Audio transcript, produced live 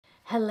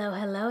Hello,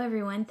 hello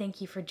everyone.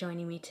 Thank you for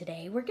joining me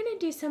today. We're going to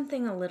do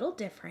something a little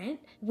different.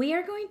 We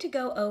are going to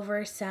go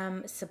over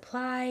some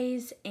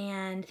supplies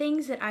and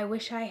things that I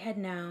wish I had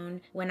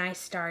known when I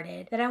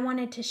started that I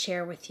wanted to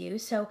share with you.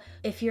 So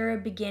if you're a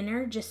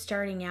beginner just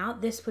starting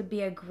out, this would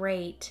be a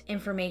great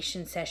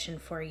information session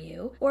for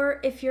you. Or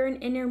if you're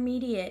an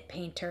intermediate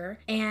painter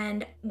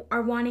and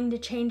are wanting to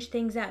change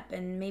things up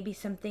and maybe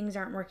some things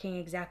aren't working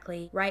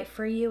exactly right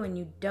for you and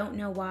you don't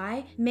know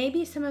why,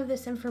 maybe some of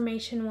this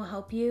information will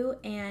help you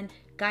and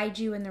guide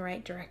you in the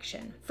right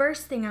direction.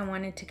 First thing I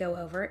wanted to go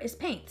over is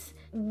paints.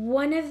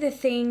 One of the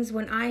things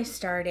when I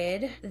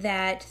started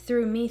that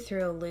threw me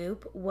through a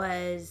loop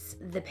was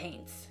the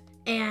paints.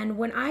 And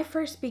when I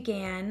first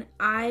began,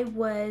 I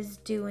was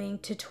doing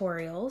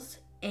tutorials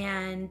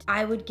and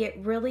I would get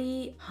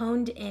really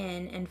honed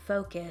in and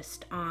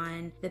focused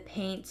on the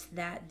paints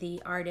that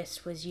the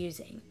artist was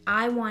using.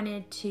 I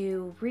wanted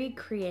to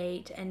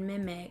recreate and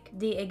mimic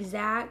the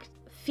exact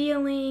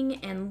feeling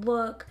and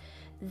look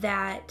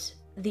that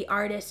the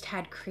artist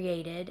had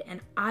created,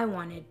 and I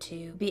wanted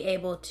to be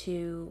able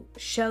to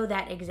show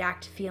that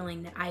exact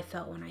feeling that I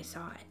felt when I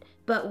saw it.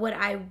 But what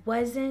I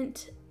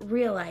wasn't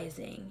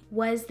realizing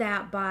was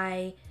that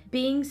by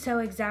being so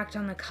exact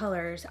on the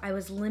colors, I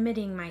was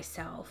limiting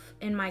myself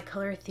in my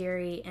color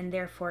theory and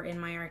therefore in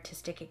my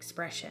artistic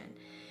expression.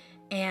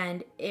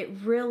 And it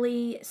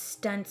really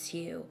stunts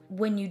you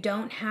when you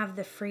don't have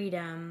the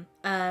freedom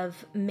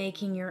of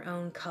making your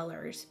own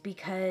colors,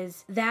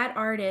 because that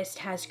artist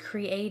has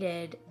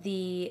created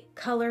the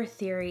color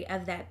theory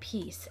of that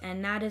piece.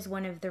 And that is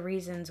one of the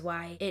reasons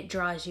why it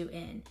draws you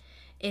in,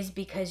 is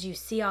because you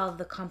see all of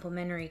the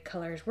complementary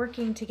colors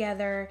working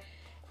together,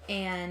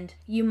 and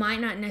you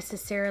might not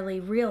necessarily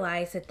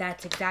realize that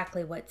that's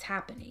exactly what's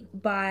happening.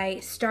 By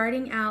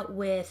starting out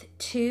with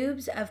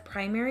tubes of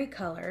primary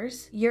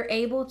colors, you're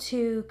able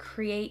to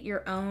create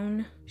your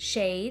own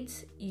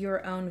shades,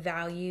 your own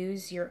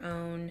values, your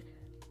own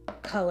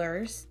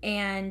colors.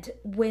 And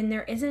when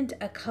there isn't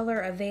a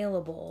color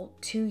available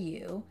to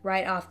you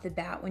right off the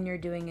bat when you're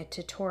doing a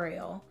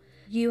tutorial,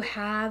 you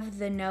have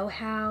the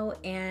know-how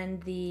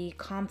and the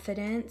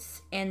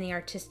confidence and the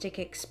artistic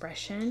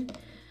expression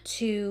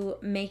to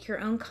make your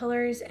own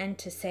colors and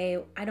to say,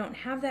 I don't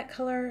have that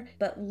color,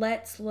 but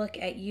let's look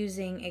at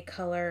using a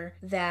color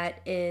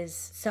that is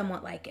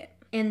somewhat like it.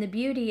 And the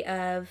beauty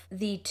of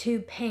the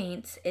tube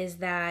paints is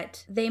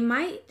that they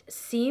might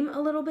seem a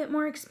little bit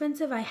more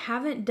expensive. I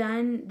haven't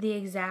done the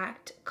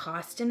exact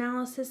cost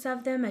analysis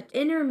of them. An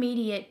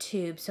intermediate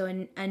tube, so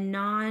a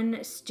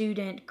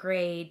non-student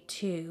grade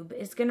tube,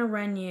 is going to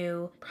run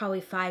you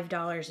probably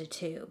 $5 a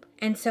tube.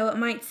 And so it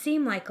might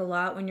seem like a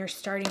lot when you're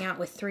starting out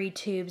with 3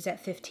 tubes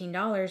at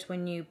 $15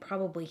 when you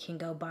probably can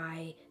go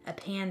buy a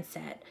pan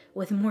set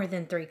with more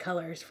than 3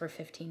 colors for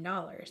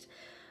 $15.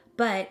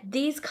 But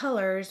these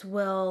colors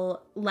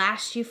will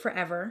last you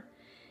forever.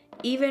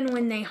 Even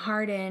when they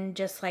harden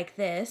just like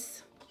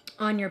this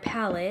on your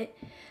palette,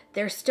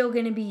 they're still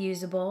going to be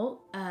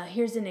usable.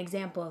 Here's an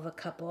example of a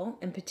couple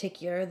in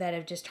particular that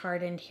have just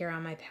hardened here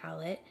on my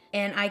palette.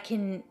 And I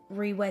can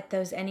re-wet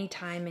those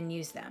anytime and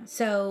use them.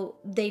 So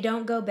they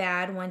don't go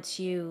bad once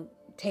you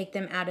take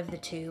them out of the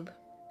tube.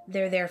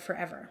 They're there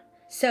forever.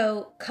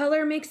 So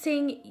color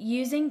mixing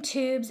using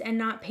tubes and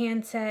not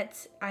pan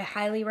sets, I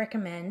highly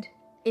recommend.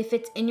 If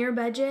it's in your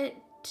budget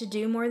to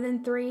do more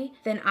than 3,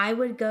 then I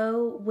would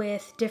go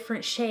with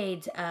different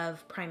shades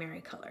of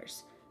primary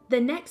colors. The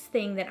next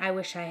thing that I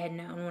wish I had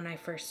known when I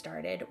first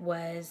started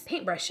was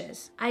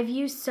paintbrushes. I've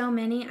used so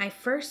many. I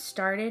first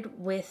started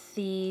with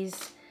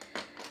these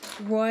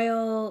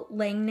Royal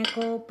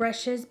Langnickel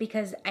brushes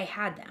because I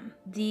had them.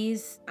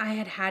 These I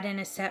had had in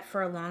a set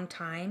for a long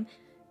time.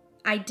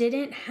 I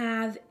didn't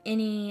have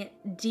any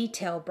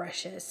detail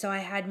brushes, so I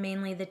had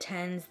mainly the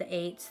 10s, the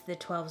 8s, the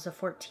 12s, the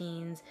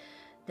 14s,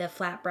 the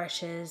flat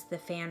brushes, the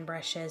fan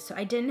brushes. So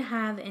I didn't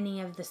have any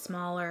of the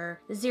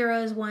smaller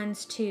 0s,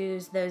 1s,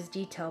 2s, those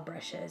detail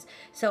brushes.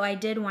 So I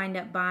did wind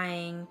up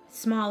buying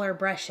smaller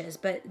brushes,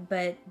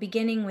 but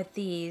beginning with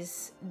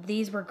these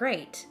were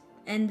great.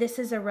 And this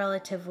is a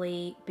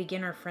relatively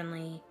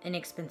beginner-friendly,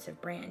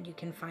 inexpensive brand. You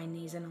can find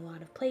these in a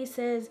lot of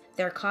places.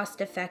 They're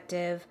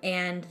cost-effective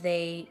and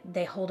they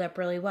hold up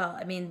really well.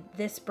 I mean,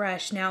 this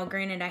brush, now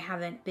granted I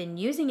haven't been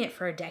using it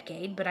for a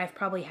decade, but I've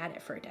probably had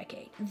it for a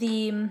decade.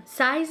 The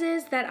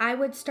sizes that I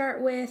would start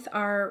with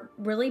are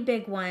really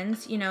big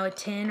ones, you know, a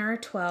 10 or a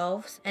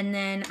 12, and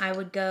then I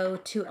would go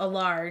to a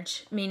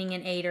large, meaning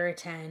an 8 or a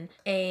 10,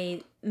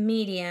 a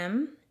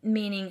medium,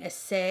 meaning a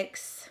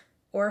 6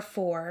 or a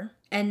 4,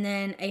 and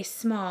then a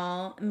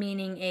small,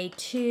 meaning a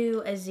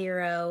 2, a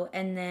 0,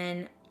 and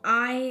then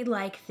I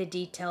like the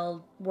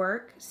detailed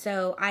work,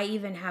 so I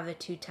even have a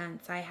 2/10.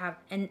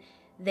 And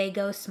they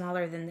go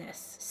smaller than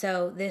this.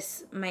 So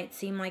this might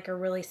seem like a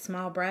really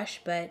small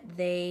brush, but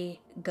they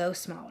go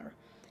smaller.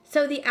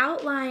 So the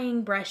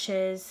outlying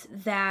brushes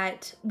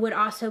that would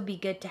also be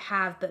good to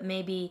have, but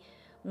maybe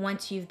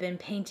once you've been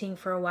painting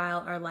for a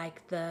while, are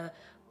like the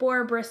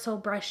boar bristle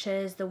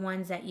brushes, the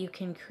ones that you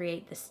can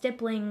create the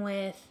stippling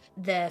with,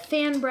 the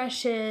fan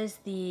brushes,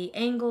 the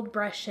angled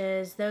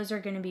brushes. Those are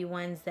going to be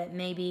ones that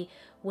maybe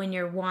when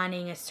you're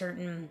wanting a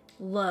certain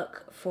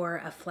look for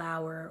a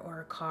flower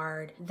or a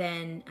card,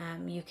 then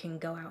you can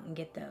go out and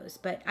get those.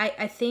 But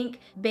I think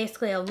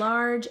basically a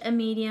large, a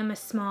medium, a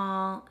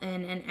small,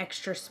 and an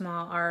extra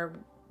small are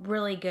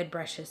really good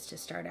brushes to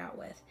start out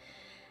with.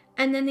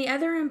 And then the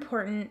other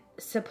important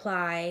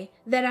supply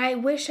that I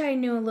wish I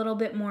knew a little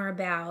bit more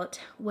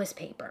about was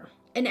paper.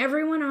 And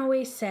everyone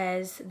always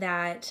says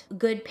that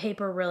good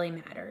paper really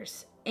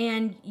matters.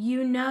 And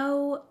you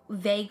know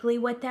vaguely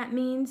what that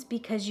means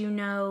because you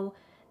know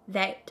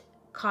that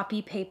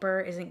copy paper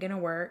isn't going to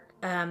work.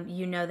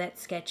 You know that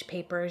sketch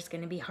paper is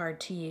going to be hard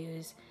to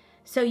use.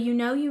 So you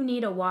know you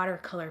need a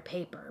watercolor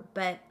paper,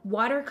 but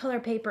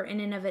watercolor paper in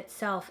and of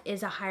itself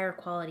is a higher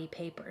quality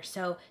paper.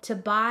 So to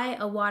buy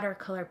a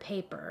watercolor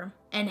paper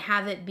and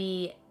have it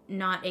be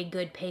not a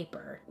good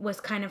paper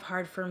was kind of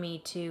hard for me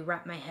to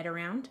wrap my head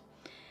around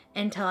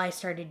until I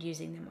started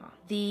using them all.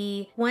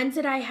 The ones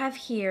that I have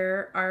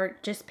here are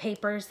just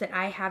papers that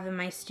I have in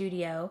my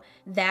studio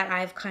that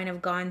I've kind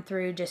of gone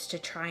through just to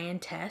try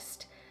and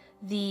test.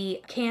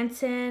 The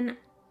Canson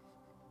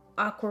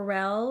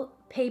Aquarelle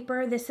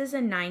paper, this is a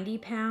 90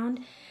 pound,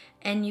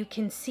 and you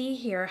can see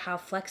here how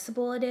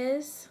flexible it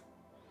is.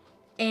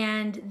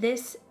 And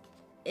this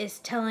is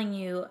telling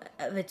you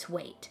of its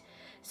weight.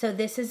 So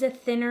this is a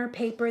thinner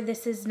paper.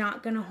 This is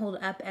not going to hold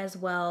up as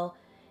well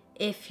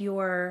if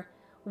you're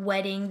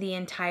wetting the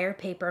entire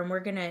paper, and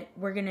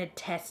we're gonna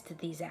test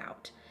these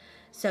out,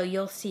 so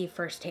you'll see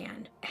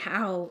firsthand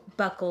how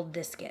buckled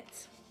this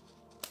gets.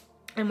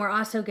 And we're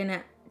also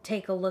gonna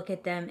take a look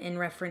at them in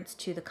reference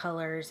to the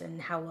colors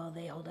and how well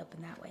they hold up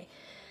in that way.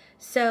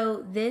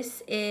 So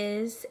this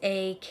is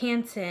a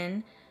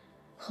Canson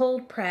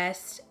cold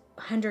pressed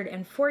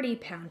 140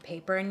 pound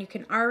paper, and you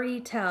can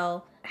already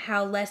tell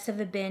how less of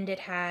a bend it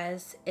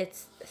has.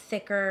 It's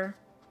thicker.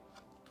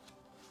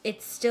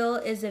 It still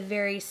is a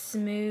very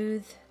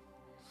smooth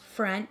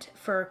front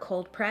for a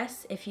cold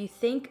press. If you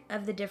think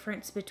of the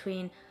difference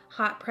between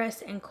hot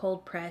press and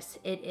cold press,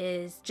 it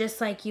is just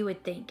like you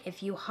would think.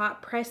 If you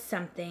hot press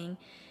something,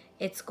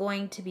 it's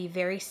going to be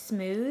very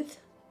smooth,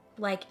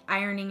 like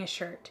ironing a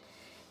shirt.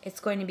 It's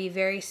going to be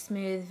very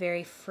smooth,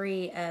 very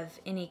free of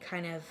any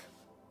kind of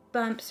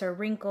bumps or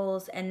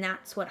wrinkles, and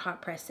that's what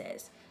hot press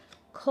is.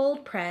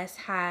 Cold press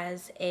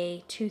has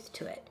a tooth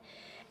to it,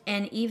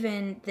 and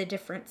even the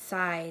different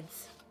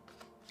sides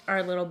are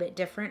a little bit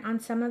different on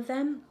some of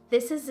them.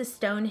 This is the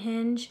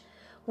Stonehenge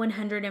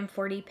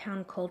 140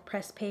 pound cold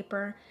press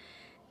paper,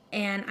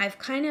 and I've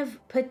kind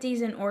of put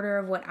these in order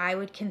of what I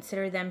would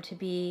consider them to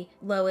be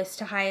lowest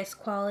to highest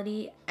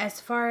quality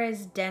as far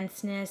as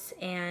denseness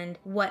and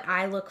what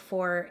I look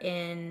for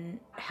in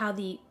how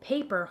the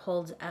paper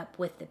holds up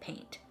with the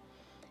paint.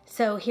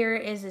 So here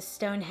is a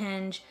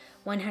Stonehenge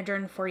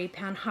 140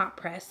 pound hot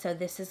press. So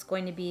this is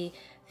going to be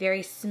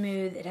very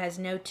smooth. It has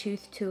no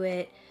tooth to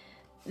it,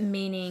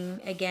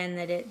 meaning again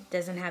that it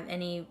doesn't have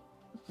any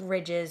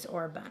ridges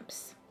or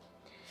bumps.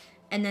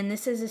 And then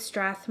this is a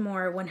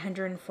Strathmore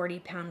 140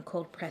 pound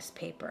cold press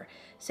paper.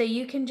 So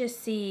you can just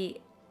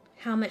see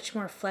how much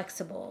more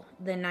flexible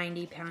the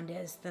 90 pound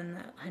is than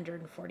the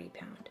 140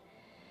 pound.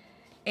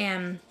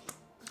 And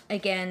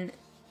again,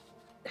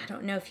 I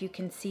don't know if you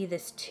can see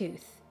this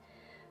tooth,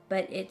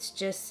 but it's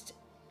just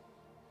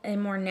a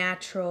more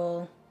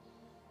natural,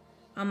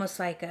 almost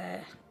like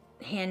a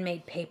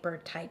handmade paper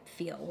type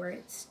feel where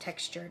it's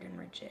textured and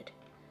rigid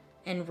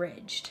and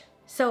ridged.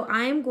 So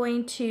I'm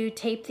going to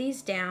tape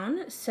these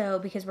down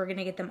because we're going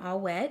to get them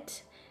all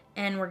wet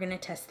and we're going to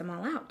test them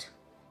all out.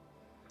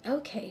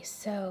 Okay,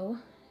 so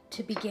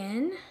to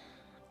begin,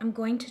 I'm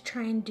going to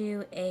try and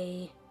do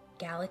a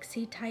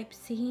galaxy type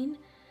scene.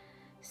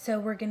 So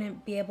we're going to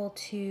be able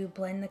to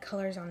blend the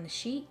colors on the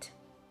sheet.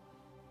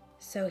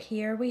 So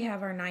here we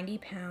have our 90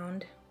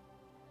 pound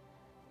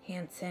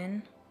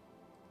Canson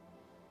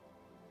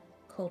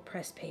cold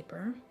press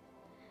paper,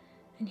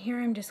 and here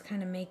I'm just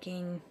kind of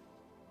making,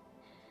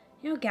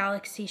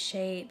 galaxy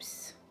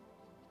shapes.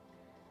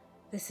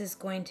 This is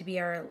going to be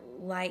our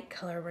light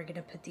color. We're going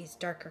to put these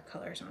darker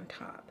colors on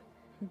top.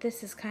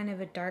 This is kind of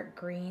a dark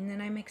green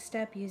that I mixed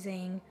up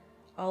using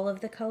all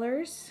of the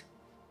colors.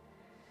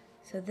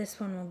 So this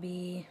one will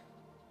be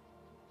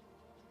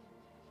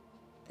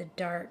the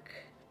dark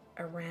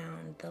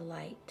around the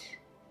light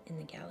in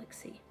the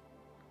galaxy.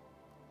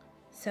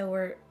 So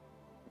we're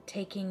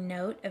taking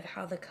note of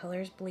how the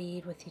colors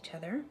bleed with each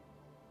other.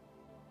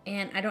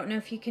 And I don't know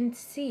if you can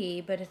see,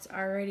 but it's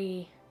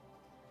already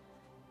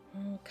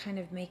kind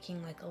of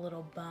making like a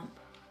little bump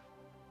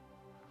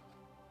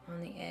on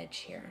the edge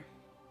here.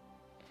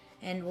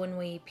 And when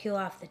we peel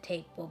off the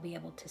tape, we'll be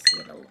able to see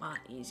it a lot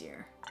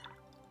easier.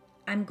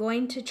 I'm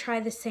going to try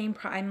the same,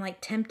 I'm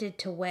like tempted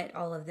to wet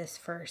all of this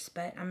first,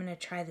 but I'm going to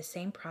try the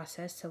same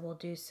process. So we'll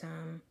do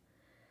some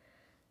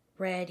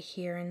red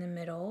here in the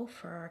middle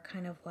for our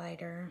kind of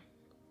lighter.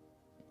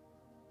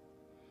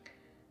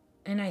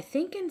 And I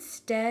think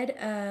instead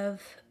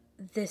of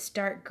this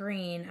dark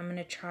green, I'm going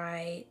to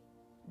try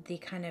the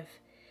kind of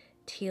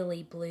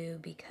tealy blue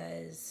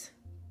because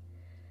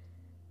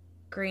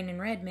green and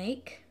red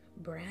make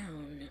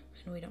brown,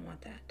 and we don't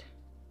want that.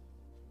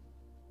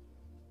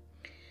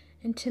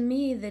 And to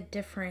me, the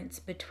difference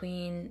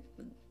between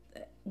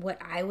what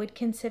I would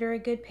consider a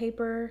good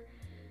paper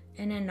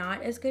and a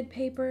not as good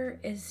paper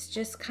is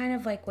just kind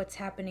of like what's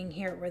happening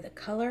here, where the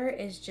color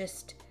is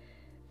just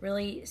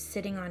really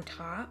sitting on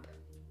top.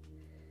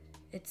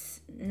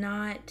 It's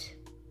not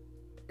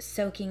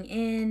soaking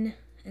in,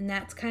 and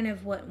that's kind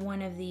of what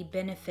one of the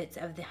benefits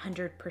of the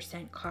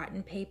 100%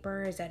 cotton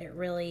paper is, that it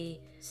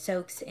really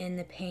soaks in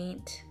the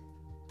paint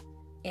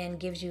and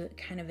gives you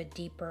kind of a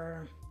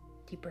deeper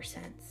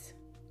sense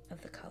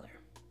of the color.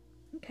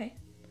 Okay.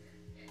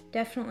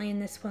 Definitely in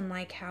this one,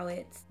 like how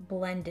it's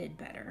blended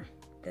better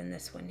than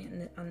this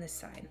one on this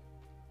side.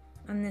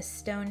 On this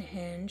stone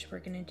hinge, we're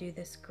going to do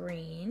this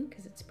green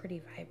because it's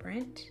pretty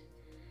vibrant.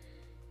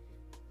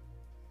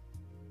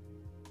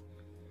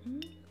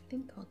 I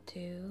think I'll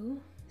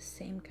do the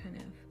same kind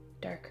of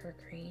darker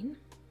green.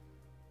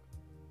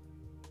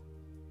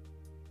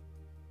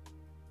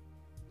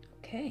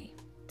 Okay,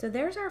 so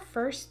there's our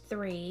first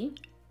 3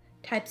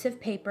 types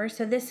of paper.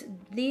 So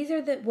these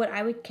are what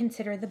I would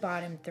consider the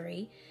bottom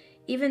 3.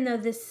 Even though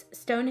this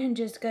stone hinge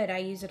is good, I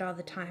use it all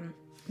the time.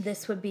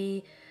 This would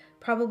be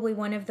probably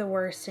one of the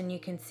worst, and you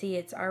can see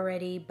it's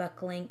already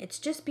buckling. It's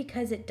just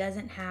because it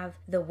doesn't have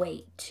the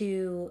weight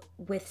to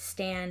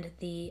withstand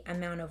the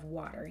amount of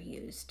water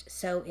used.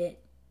 So it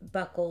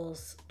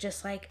buckles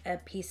just like a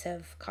piece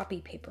of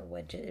copy paper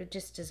would. It would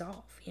just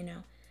dissolve, you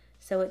know.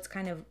 So it's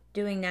kind of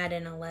doing that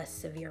in a less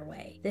severe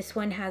way. This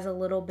one has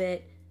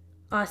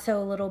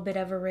also a little bit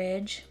of a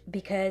ridge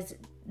because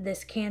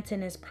this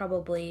Canson is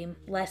probably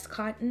less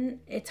cotton.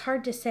 It's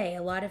hard to say.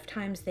 A lot of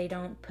times they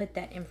don't put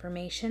that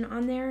information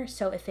on there.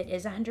 So if it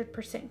is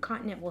 100%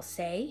 cotton, it will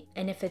say.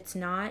 And if it's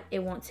not,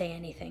 it won't say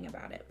anything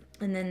about it.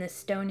 And then the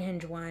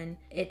Stonehenge one,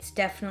 it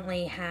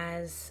definitely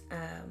has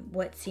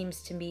what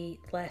seems to be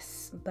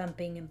less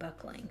bumping and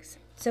bucklings.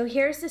 So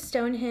here's the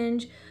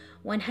Stonehenge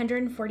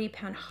 140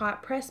 pound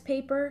hot press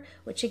paper,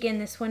 which again,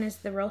 this one is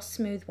the real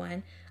smooth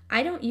one.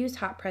 I don't use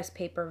hot press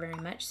paper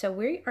very much, so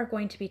we are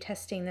going to be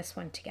testing this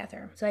one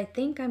together. So I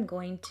think I'm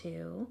going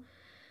to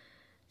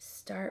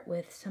start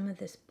with some of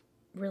this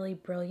really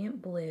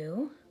brilliant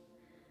blue.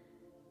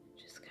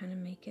 Just kind of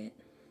make it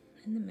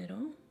in the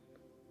middle.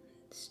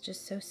 It's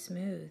just so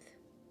smooth.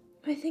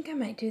 I think I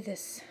might do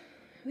this.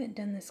 I haven't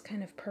done this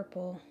kind of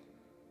purple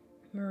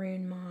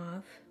maroon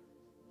mauve.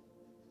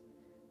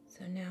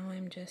 So now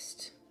I'm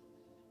just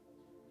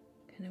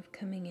kind of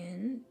coming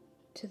in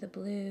to the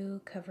blue,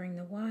 covering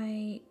the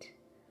white,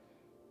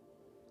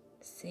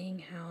 seeing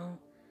how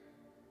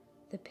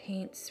the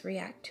paints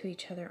react to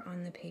each other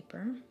on the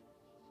paper.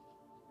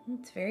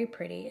 It's very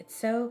pretty.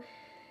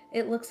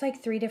 It looks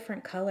like 3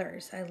 different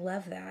colors. I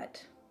love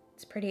that.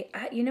 It's pretty.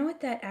 You know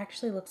what that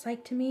actually looks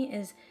like to me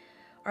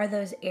are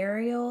those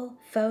aerial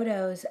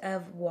photos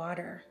of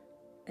water.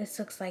 This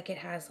looks like it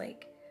has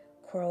like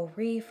coral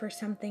reef or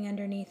something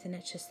underneath, and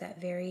it's just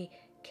that very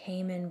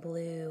Cayman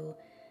blue.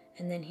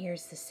 And then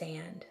here's the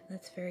sand.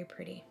 That's very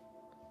pretty.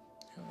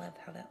 I love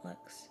how that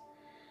looks.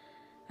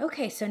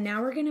 Okay, so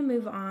now we're going to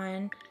move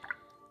on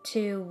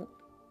to,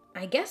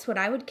 I guess, what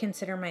I would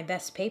consider my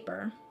best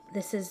paper.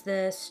 This is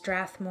the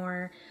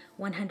Strathmore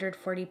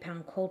 140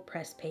 pound cold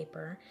press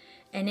paper,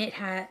 and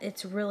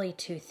it's really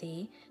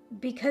toothy.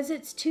 Because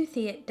it's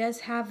toothy, it does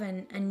have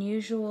an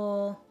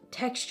unusual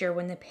texture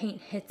when the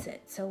paint hits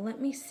it. So let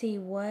me see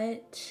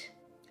what...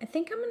 I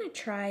think I'm going to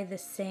try the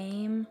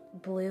same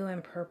blue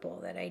and purple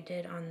that I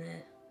did on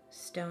the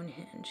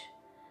Stonehenge.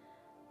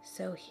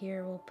 So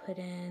here we'll put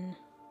in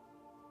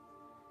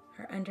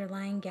our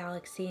underlying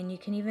galaxy, and you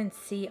can even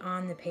see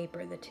on the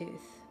paper the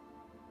tooth.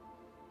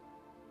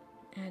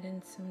 Add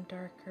in some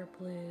darker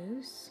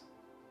blues.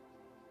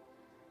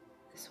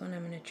 This one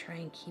I'm going to try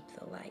and keep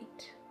the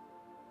light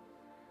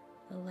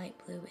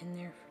blue in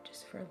there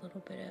just for a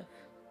little bit of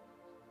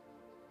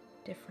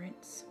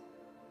difference.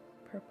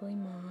 Purpley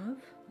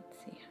mauve. Let's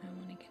see how I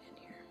want to get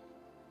in here.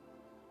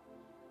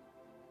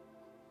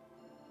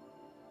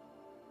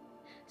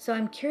 So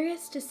I'm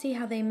curious to see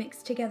how they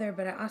mix together,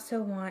 but I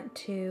also want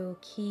to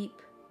keep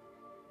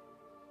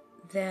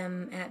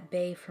them at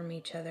bay from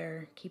each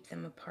other, keep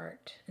them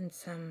apart in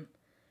some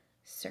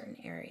certain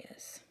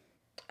areas.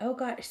 Oh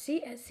God,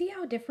 see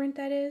how different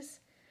that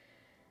is?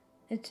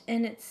 It's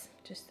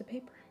just the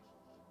paper.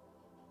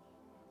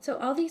 So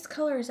all these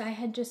colors I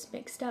had just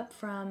mixed up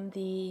from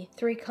the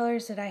 3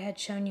 colors that I had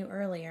shown you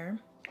earlier.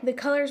 The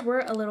colors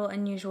were a little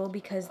unusual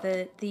because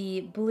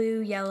the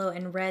blue, yellow,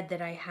 and red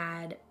that I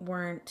had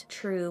weren't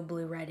true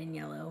blue, red, and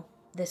yellow.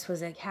 This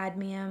was a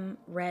cadmium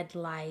red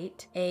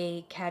light,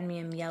 a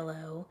cadmium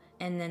yellow,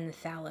 and then the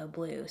phthalo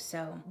blue.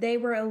 So they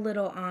were a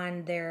little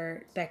on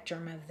their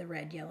spectrum of the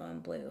red, yellow,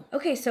 and blue.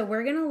 Okay, so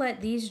we're gonna let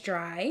these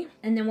dry,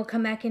 and then we'll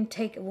come back and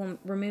we'll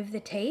remove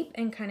the tape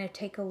and kind of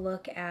take a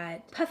look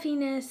at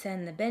puffiness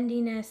and the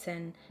bendiness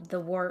and the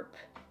warp,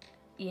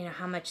 you know,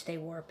 how much they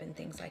warp and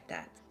things like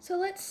that. So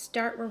let's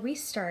start where we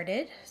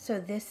started. So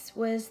this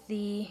was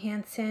the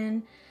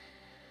Canson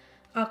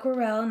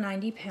Aquarelle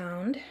 90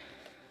 pound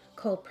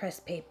cold press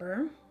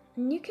paper.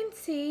 And you can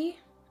see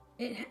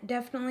it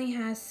definitely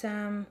has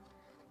some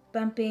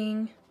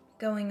bumping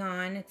going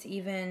on. It's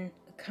even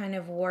kind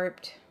of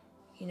warped,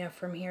 you know,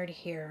 from here to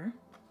here.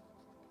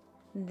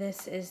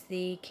 This is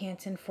the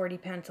Canson 40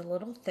 pounds, a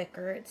little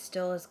thicker. It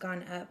still has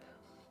gone up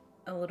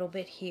a little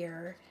bit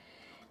here.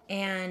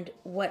 And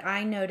what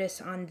I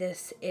notice on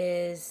this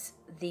is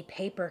the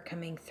paper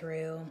coming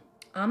through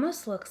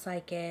almost looks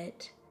like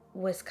it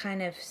was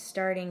kind of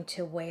starting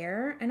to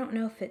wear. I don't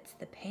know if it's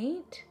the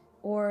paint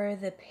or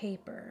the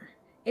paper.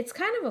 It's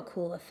kind of a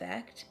cool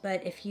effect,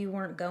 but if you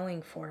weren't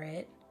going for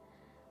it,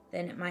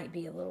 then it might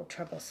be a little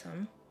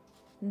troublesome.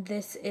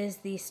 This is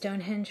the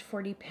Stonehenge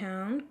 40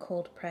 pound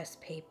cold press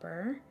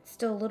paper.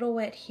 Still a little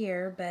wet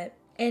here, but,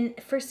 and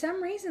for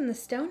some reason the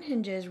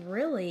Stonehenges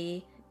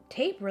really,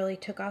 tape really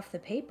took off the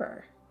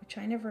paper, which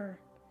I never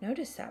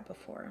noticed that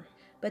before.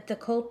 But the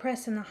cold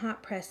press and the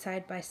hot press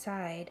side by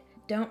side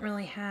don't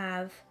really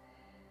have,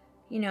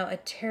 you know, a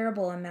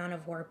terrible amount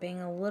of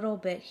warping. A little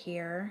bit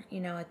here, you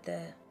know, at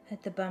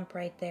the bump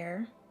right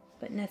there,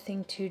 but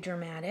nothing too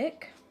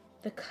dramatic.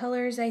 The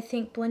colors, I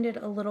think, blended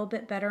a little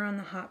bit better on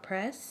the hot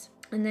press.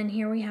 And then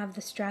here we have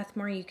the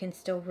Strathmore. You can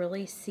still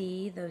really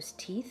see those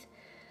teeth,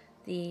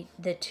 the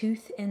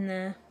tooth in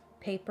the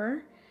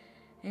paper.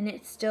 And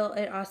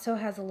it also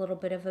has a little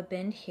bit of a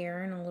bend here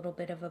and a little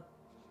bit of a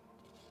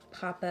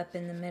pop up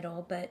in the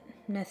middle, but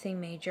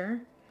nothing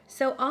major.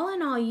 So all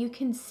in all, you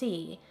can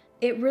see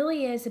it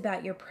really is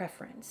about your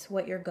preference,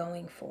 what you're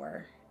going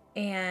for,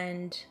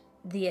 and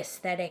the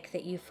aesthetic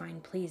that you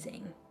find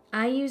pleasing.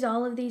 I use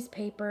all of these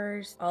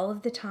papers all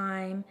of the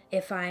time.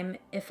 If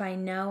I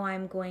know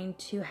I'm going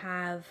to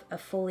have a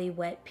fully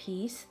wet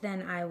piece,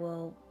 then I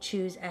will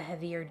choose a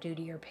heavier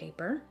duty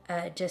paper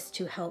just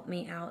to help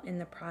me out in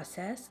the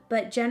process.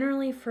 But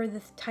generally for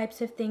the types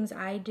of things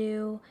I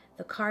do,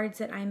 the cards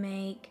that I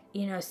make,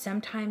 you know,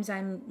 sometimes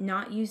I'm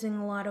not using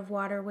a lot of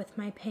water with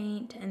my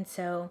paint, and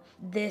so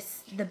the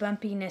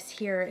bumpiness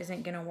here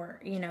isn't gonna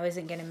work, you know,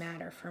 isn't gonna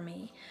matter for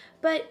me.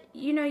 But,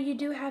 you know, you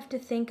do have to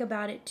think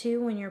about it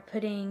too when you're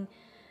putting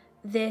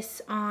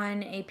this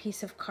on a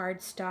piece of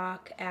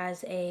cardstock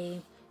as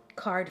a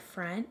card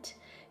front.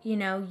 You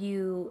know,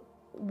 you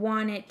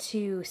want it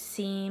to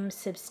seem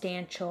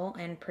substantial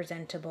and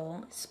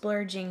presentable.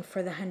 Splurging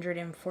for the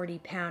 140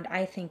 pound,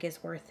 I think,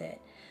 is worth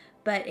it.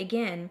 But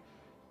again,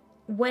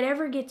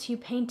 whatever gets you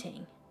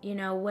painting, you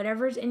know,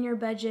 whatever's in your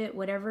budget,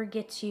 whatever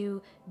gets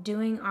you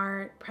doing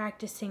art,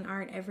 practicing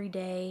art every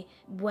day,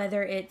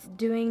 whether it's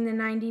doing the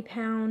 90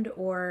 pound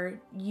or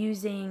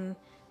using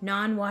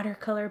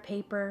non-watercolor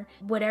paper,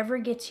 whatever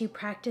gets you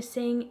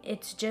practicing,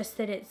 it's just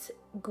that it's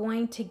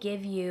going to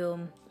give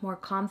you more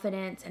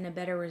confidence and a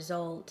better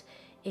result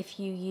if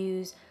you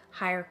use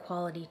higher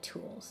quality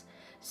tools.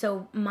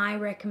 So my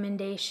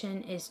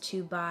recommendation is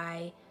to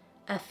buy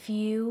a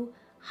few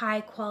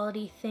high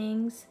quality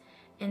things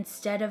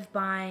instead of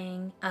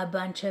buying a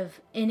bunch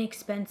of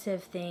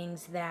inexpensive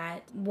things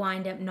that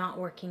wind up not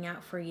working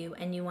out for you,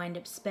 and you wind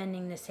up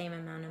spending the same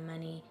amount of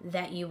money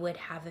that you would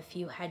have if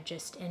you had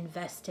just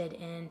invested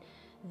in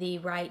the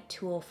right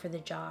tool for the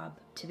job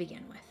to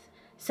begin with.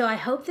 So I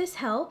hope this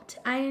helped.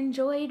 I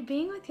enjoyed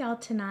being with y'all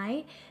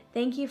tonight.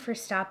 Thank you for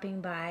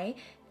stopping by.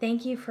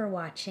 Thank you for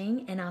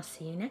watching, and I'll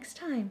see you next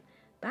time.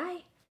 Bye.